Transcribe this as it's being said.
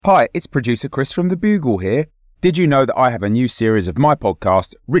Hi, it's producer Chris from The Bugle here. Did you know that I have a new series of my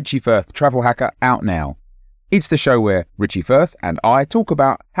podcast, Richie Firth Travel Hacker, out now? It's the show where Richie Firth and I talk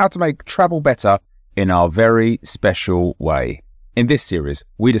about how to make travel better in our very special way. In this series,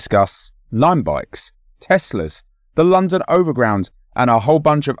 we discuss Lime bikes, Teslas, the London Overground, and a whole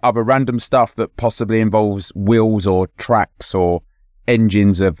bunch of other random stuff that possibly involves wheels or tracks or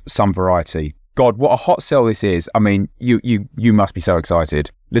engines of some variety. God, what a hot sell this is. I mean, you must be so excited.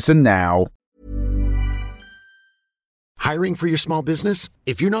 Listen now. Hiring for your small business?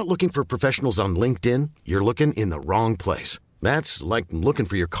 If you're not looking for professionals on LinkedIn, you're looking in the wrong place. That's like looking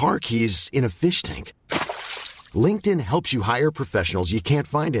for your car keys in a fish tank. LinkedIn helps you hire professionals you can't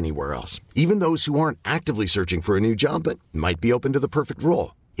find anywhere else, even those who aren't actively searching for a new job but might be open to the perfect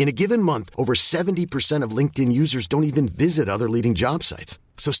role. In a given month, over 70% of LinkedIn users don't even visit other leading job sites.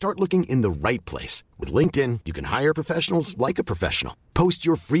 So start looking in the right place. With LinkedIn, you can hire professionals like a professional. Post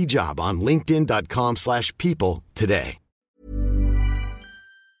your free job on linkedin.com/people today.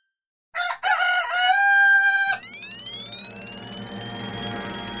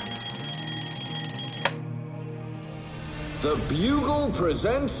 The Bugle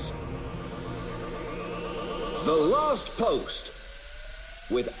presents The Last Post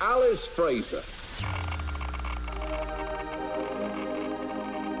with Alice Fraser.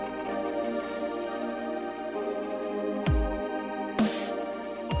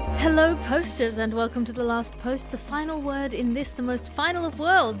 Hello posters and welcome to The Last Post, the final word in this, the most final of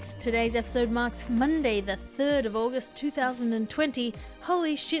worlds. Today's episode marks Monday, the 3rd of August 2020.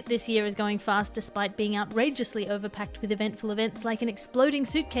 Holy shit, this year is going fast despite being outrageously overpacked with eventful events like an exploding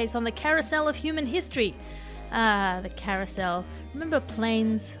suitcase on the carousel of human history. Ah, the carousel. Remember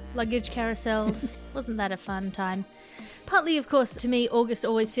planes, luggage carousels? Wasn't that a fun time? Partly, of course, to me, August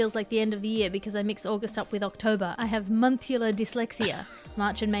always feels like the end of the year because I mix August up with October. I have monthular dyslexia.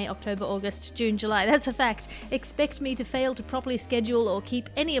 March and May, October, August, June, July. That's a fact. Expect me to fail to properly schedule or keep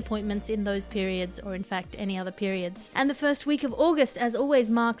any appointments in those periods, or in fact, any other periods. And the first week of August, as always,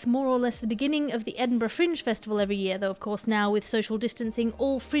 marks more or less the beginning of the Edinburgh Fringe Festival every year, though of course now with social distancing,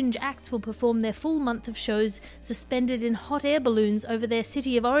 all Fringe acts will perform their full month of shows suspended in hot air balloons over their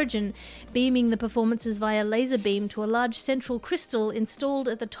city of origin, beaming the performances via laser beam to a large central crystal installed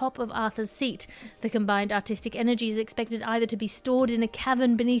at the top of Arthur's Seat. The combined artistic energy is expected either to be stored in a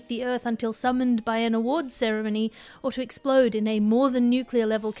cavern beneath the earth until summoned by an awards ceremony, or to explode in a more than nuclear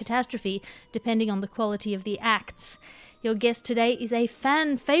level catastrophe, depending on the quality of the acts. Your guest today is a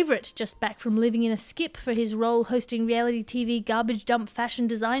fan favourite, just back from living in a skip for his role hosting reality TV garbage dump fashion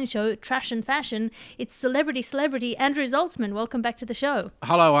design show Trash and Fashion. It's celebrity Andrew Zaltzman. Welcome back to the show.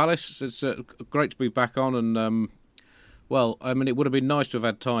 Hello, Alice. It's great to be back on, and well, I mean, it would have been nice to have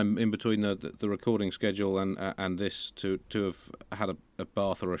had time in between the recording schedule and this to have had a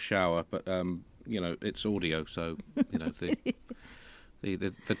bath or a shower, but you know, it's audio, so you know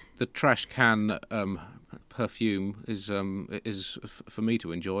the trash can perfume is for me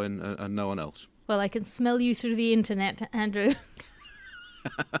to enjoy and no one else. Well, I can smell you through the internet, Andrew.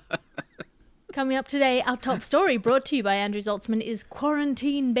 Coming up today, our top story, brought to you by Andrew Zaltzman, is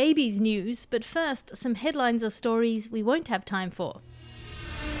quarantine babies news. But first, some headlines of stories we won't have time for.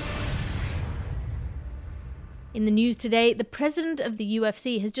 In the news today, the president of the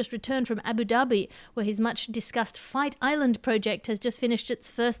UFC has just returned from Abu Dhabi, where his much-discussed Fight Island project has just finished its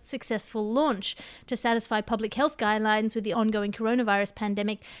first successful launch. To satisfy public health guidelines with the ongoing coronavirus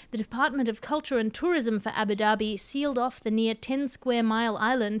pandemic, the Department of Culture and Tourism for Abu Dhabi sealed off the near 10-square-mile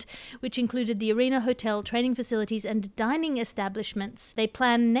island, which included the arena, hotel, training facilities and dining establishments. They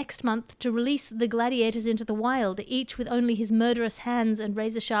plan next month to release the gladiators into the wild, each with only his murderous hands and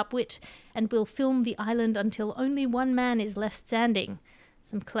razor-sharp wit, and will film the island until only one man is left standing.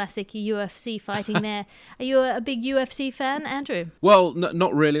 Some classic UFC fighting there. Are you a big UFC fan, Andrew? Well,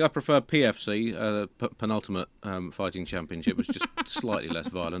 not really. I prefer PFC, Penultimate Fighting Championship, which is just slightly less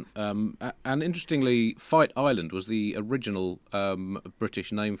violent. And interestingly, Fight Island was the original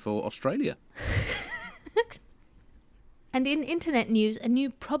British name for Australia. And in internet news, a new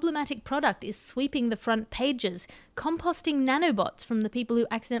problematic product is sweeping the front pages. Composting nanobots from the people who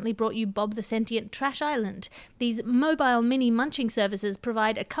accidentally brought you Bob the Sentient Trash Island. These mobile mini munching services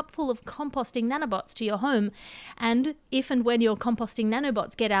provide a cupful of composting nanobots to your home. And if and when your composting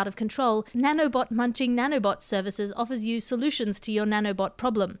nanobots get out of control, Nanobot Munching Nanobots Services offers you solutions to your nanobot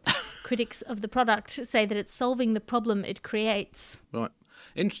problem. Critics of the product say that it's solving the problem it creates. Right.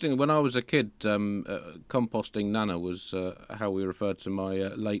 Interesting, when I was a kid, composting nana was how we referred to my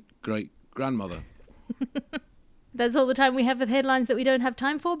late great-grandmother. That's all the time we have with headlines that we don't have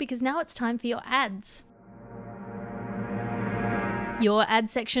time for, because now it's time for your ads. Your ad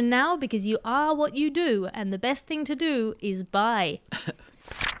section now, because you are what you do, and the best thing to do is buy.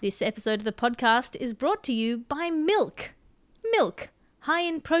 This episode of the podcast is brought to you by milk. Milk, high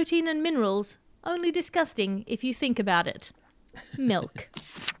in protein and minerals, only disgusting if you think about it. Milk.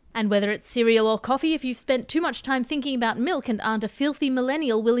 And whether it's cereal or coffee, if you've spent too much time thinking about milk and aren't a filthy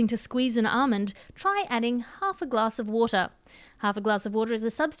millennial willing to squeeze an almond, try adding half a glass of water. Half a glass of water is a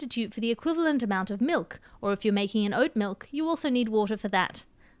substitute for the equivalent amount of milk, or if you're making an oat milk, you also need water for that.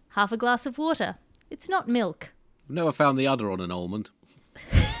 Half a glass of water. It's not milk. I've never found the udder on an almond.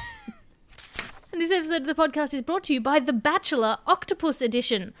 And this episode of the podcast is brought to you by The Bachelor Octopus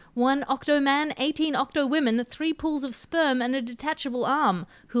Edition. 1 octo-man, 18 octo-women, 3 pools of sperm and a detachable arm.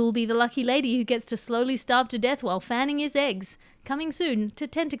 Who'll be the lucky lady who gets to slowly starve to death while fanning his eggs? Coming soon to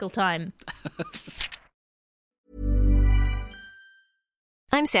Tentacle Time.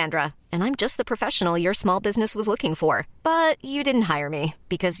 I'm Sandra, and I'm just the professional your small business was looking for. But you didn't hire me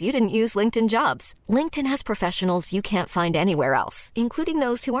because you didn't use LinkedIn Jobs. LinkedIn has professionals you can't find anywhere else, including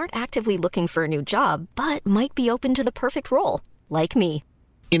those who aren't actively looking for a new job, but might be open to the perfect role, like me.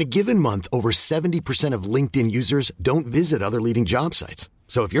 In a given month, over 70% of LinkedIn users don't visit other leading job sites.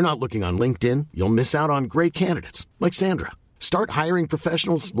 So if you're not looking on LinkedIn, you'll miss out on great candidates like Sandra. Start hiring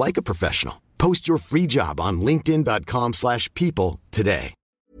professionals like a professional. Post your free job on linkedin.com/people today.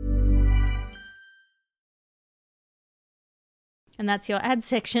 And that's your ad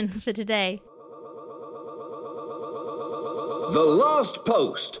section for today. The Last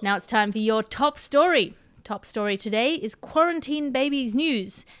Post. Now it's time for your top story. Top story today is quarantine babies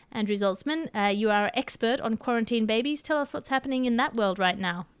news. Andrew Zaltzman, you are an expert on quarantine babies. Tell us what's happening in that world right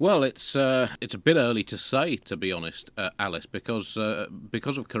now. Well, it's a bit early to say, to be honest, Alice, because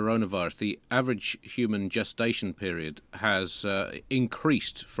of coronavirus, the average human gestation period has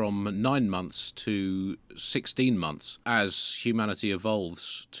increased from 9 months to 16 months as humanity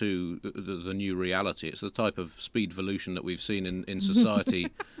evolves to the new reality. It's the type of speed evolution that we've seen in society.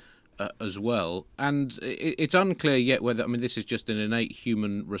 As well, and it's unclear yet whether, this is just an innate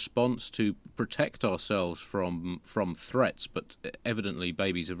human response to protect ourselves from threats, but evidently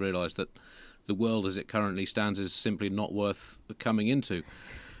babies have realised that the world as it currently stands is simply not worth coming into.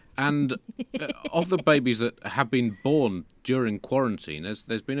 And of the babies that have been born during quarantine,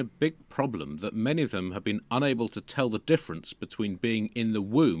 there's been a big problem that many of them have been unable to tell the difference between being in the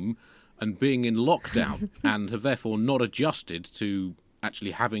womb and being in lockdown, and have therefore not adjusted to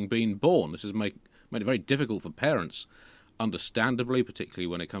actually having been born. This has made it very difficult for parents, understandably, particularly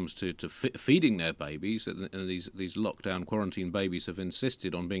when it comes to feeding their babies. And these lockdown quarantine babies have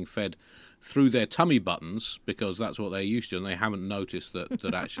insisted on being fed through their tummy buttons because that's what they're used to, and they haven't noticed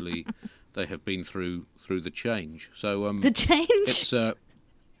that actually they have been through the change. So the change? It's the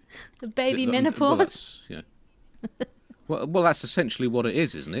baby menopause? Well, that's essentially what it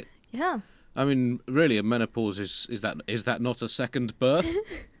is, isn't it? Yeah. Really, a menopause is that not a second birth?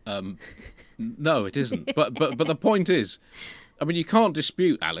 No, it isn't. But the point is, you can't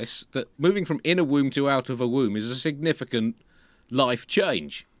dispute, Alice, that moving from in a womb to out of a womb is a significant life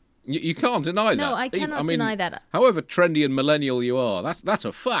change. You can't deny that. No, I cannot deny that. However trendy and millennial you are, that's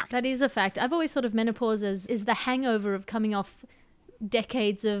a fact. That is a fact. I've always thought of menopause as is the hangover of coming off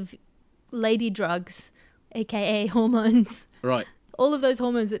decades of lady drugs, aka hormones. Right. All of those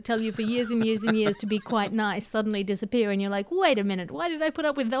hormones that tell you for years and years and years to be quite nice suddenly disappear, and you're like, wait a minute, why did I put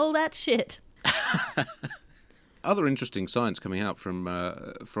up with all that shit? Other interesting science coming out from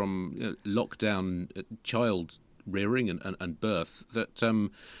lockdown child rearing and birth,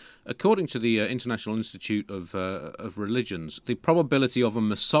 that according to the International Institute of Religions, the probability of a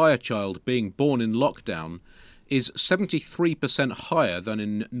Messiah child being born in lockdown is 73% higher than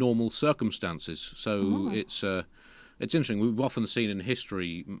in normal circumstances. So It's interesting. We've often seen in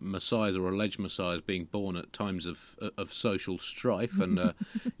history messiahs or alleged messiahs being born at times of social strife, and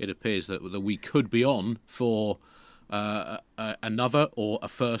it appears that we could be on for another or a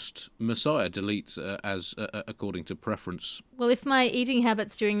first messiah, delete as according to preference. Well, if my eating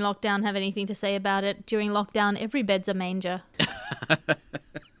habits during lockdown have anything to say about it, during lockdown every bed's a manger.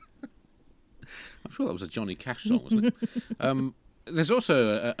 I'm sure that was a Johnny Cash song, wasn't it? There's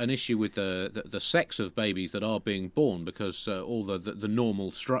also an issue with the sex of babies that are being born, because all the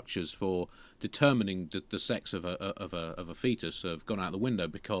normal structures for determining the sex of a fetus have gone out the window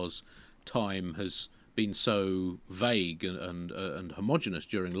because time has been so vague and homogenous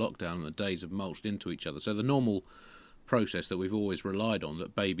during lockdown, and the days have mulched into each other. So the normal process that we've always relied on,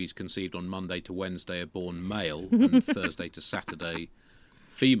 that babies conceived on Monday to Wednesday are born male and Thursday to Saturday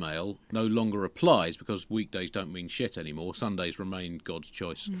female, no longer applies, because weekdays don't mean shit anymore. Sundays remain God's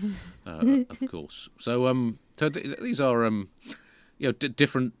choice, of course. So these are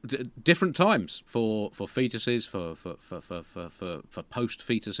different times for fetuses, for post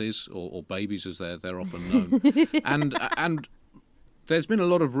fetuses or babies as they're often known, and there's been a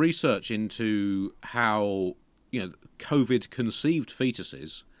lot of research into how COVID conceived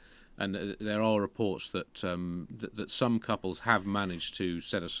fetuses, and there are reports that that some couples have managed to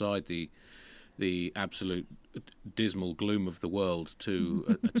set aside the absolute dismal gloom of the world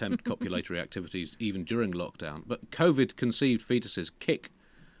to attempt copulatory activities even during lockdown. But COVID-conceived fetuses kick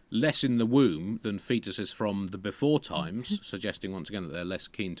less in the womb than fetuses from the before times, suggesting once again that they're less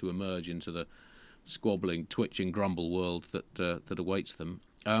keen to emerge into the squabbling, twitching, grumble world that awaits them.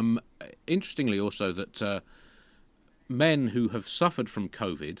 Interestingly also that men who have suffered from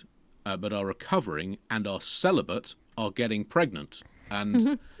COVID but are recovering and are celibate are getting pregnant.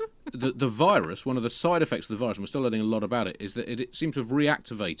 And the virus, one of the side effects of the virus, and we're still learning a lot about it, is that it seems to have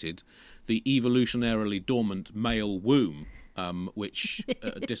reactivated the evolutionarily dormant male womb, which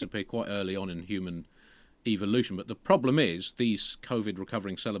disappeared quite early on in human evolution. But the problem is these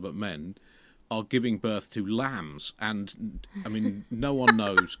COVID-recovering celibate men are giving birth to lambs. And, I mean, no one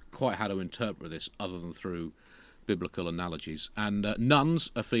knows quite how to interpret this other than through biblical analogies. And nuns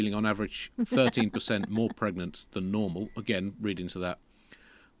are feeling on average 13% more pregnant than normal. Again, read into that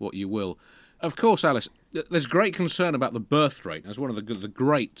what you will. Of course, Alice, there's great concern about the birth rate as one of the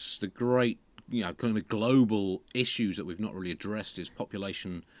great kind of global issues that we've not really addressed is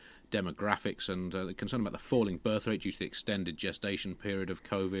population demographics, and the concern about the falling birth rate due to the extended gestation period of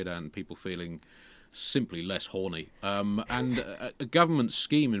COVID and people feeling simply less horny. And a government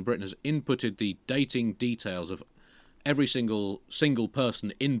scheme in Britain has inputted the dating details of every single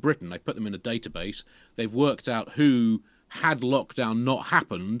person in Britain. They put them in a database. They've worked out who, had lockdown not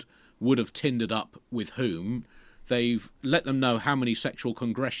happened, would have Tindered up with whom. They've let them know how many sexual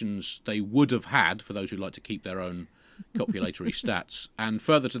congressions they would have had, for those who like to keep their own copulatory stats. And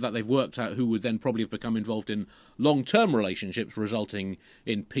further to that, they've worked out who would then probably have become involved in long-term relationships resulting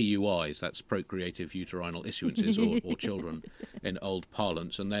in PUIs, that's procreative uterinal issuances, or children in old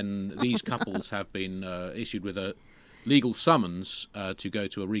parlance. And then these couples have been issued with a legal summons to go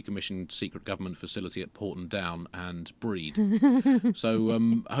to a recommissioned secret government facility at Porton Down and breed.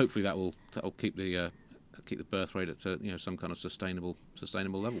 So hopefully that will keep the birth rate at some kind of sustainable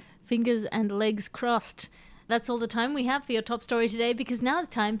level. Fingers and legs crossed. That's all the time we have for your top story today, because now it's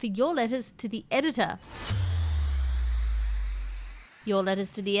time for your letters to the editor. Your letters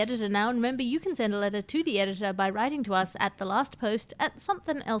to the editor now, and remember you can send a letter to the editor by writing to us at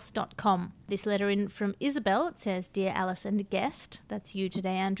thelastpost@somethingelse.com. This letter in from Isabel, it says, "Dear Alice and guest," that's you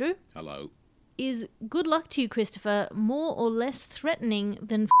today, Andrew. Hello. "Is good luck to you, Christopher, more or less threatening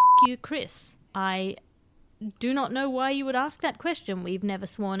than you, Chris? I do not know why you would ask that question. We've never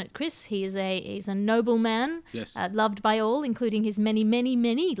sworn at Chris. He's a noble man, yes, loved by all, including his many, many,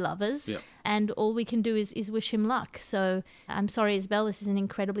 many lovers. Yep. And all we can do is wish him luck. So I'm sorry, Isabel, this is an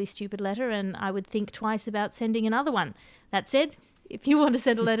incredibly stupid letter, and I would think twice about sending another one. That said, if you want to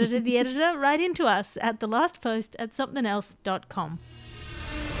send a letter to the editor, write into us at thelastpost@somethingelse.com.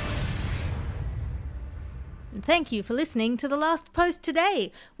 Thank you for listening to The Last Post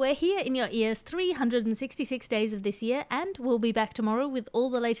today. We're here in your ears 366 days of this year, and we'll be back tomorrow with all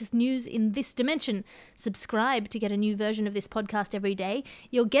the latest news in this dimension. Subscribe to get a new version of this podcast every day.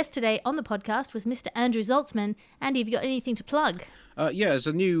 Your guest today on the podcast was Mr. Andrew Zaltzman. Andy, have you got anything to plug? There's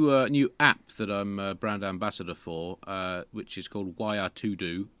a new app that I'm brand ambassador for, which is called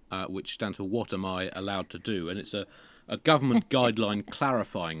Why-A-To-Do, which stands for What Am I Allowed to Do? And it's a government guideline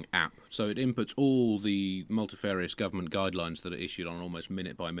clarifying app. So it inputs all the multifarious government guidelines that are issued on an almost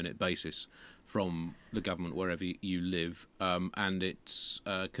minute-by-minute basis from the government wherever you live, and it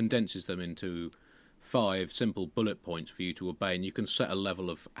condenses them into 5 simple bullet points for you to obey, and you can set a level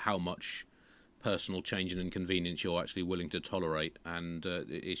of how much personal change and inconvenience you're actually willing to tolerate, and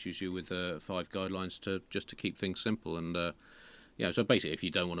it issues you with 5 guidelines to keep things simple. And so basically, if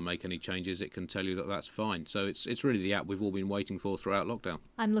you don't want to make any changes, it can tell you that that's fine. So it's really the app we've all been waiting for throughout lockdown.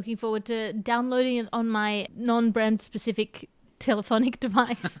 I'm looking forward to downloading it on my non-brand specific telephonic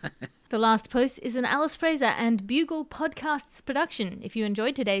device. The Last Post is an Alice Fraser and Bugle Podcasts production. If you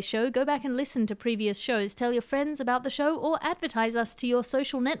enjoyed today's show, go back and listen to previous shows, tell your friends about the show, or advertise us to your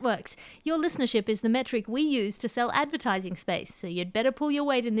social networks. Your listenership is the metric we use to sell advertising space, so you'd better pull your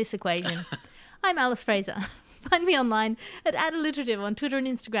weight in this equation. I'm Alice Fraser. Find me online at @alliterative on Twitter and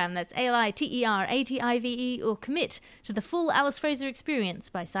Instagram. That's ALITERATIVE, or commit to the full Alice Fraser experience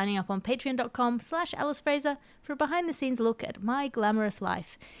by signing up on patreon.com/Alice Fraser for a behind-the-scenes look at my glamorous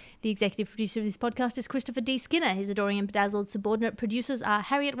life. The executive producer of this podcast is Christopher D. Skinner. His adoring and bedazzled subordinate producers are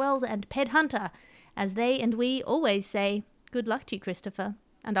Harriet Wells and Ped Hunter. As they and we always say, Good luck to you, Christopher,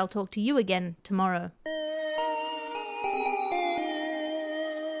 and I'll talk to you again tomorrow.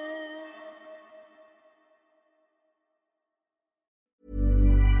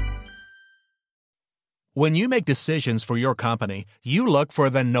 When you make decisions for your company, you look for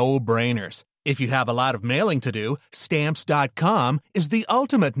the no-brainers. If you have a lot of mailing to do, Stamps.com is the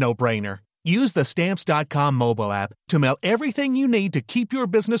ultimate no-brainer. Use the Stamps.com mobile app to mail everything you need to keep your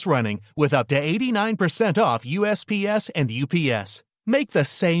business running with up to 89% off USPS and UPS. Make the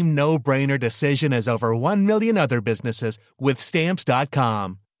same no-brainer decision as over 1 million other businesses with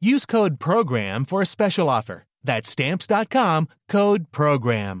Stamps.com. Use code PROGRAM for a special offer. That's Stamps.com, code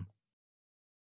PROGRAM.